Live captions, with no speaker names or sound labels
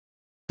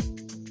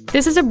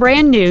This is a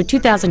brand new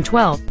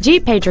 2012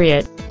 Jeep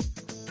Patriot.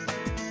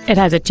 It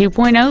has a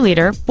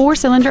 2.0-liter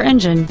four-cylinder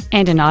engine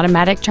and an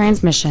automatic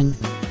transmission.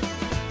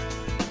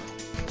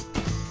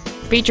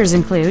 Features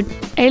include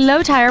a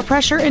low tire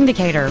pressure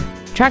indicator,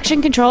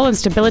 traction control and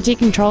stability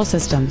control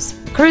systems,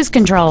 cruise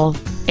control,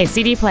 a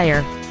CD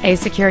player, a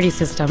security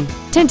system,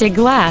 tinted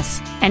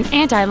glass, an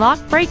anti-lock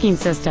braking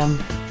system,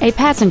 a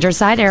passenger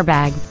side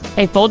airbag,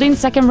 a folding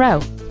second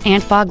row,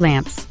 and fog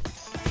lamps.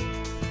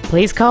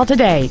 Please call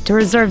today to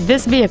reserve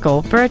this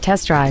vehicle for a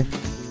test drive.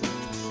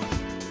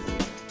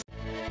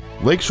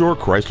 Lakeshore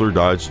Chrysler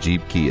Dodge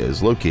Jeep Kia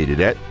is located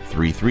at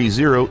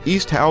 330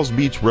 East Howze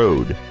Beach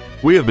Road.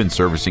 We have been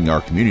servicing our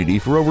community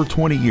for over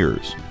 20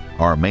 years.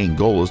 Our main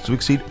goal is to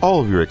exceed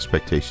all of your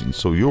expectations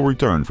so you'll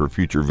return for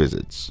future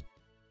visits.